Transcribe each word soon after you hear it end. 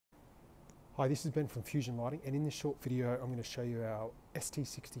Hi, this is Ben from Fusion Lighting, and in this short video I'm going to show you our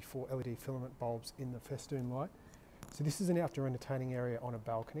ST64 LED filament bulbs in the Festoon light. So this is an outdoor entertaining area on a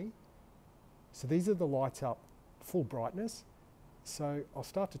balcony. So these are the lights up full brightness. So I'll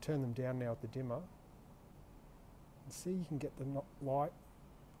start to turn them down now at the dimmer. And see, you can get the light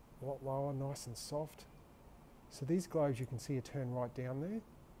a lot lower, nice and soft. So these globes you can see are turned right down there.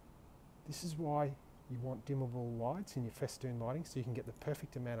 This is why you want dimmable lights in your Festoon lighting, so you can get the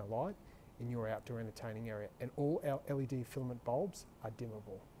perfect amount of light in your outdoor entertaining area, and all our LED filament bulbs are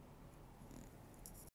dimmable.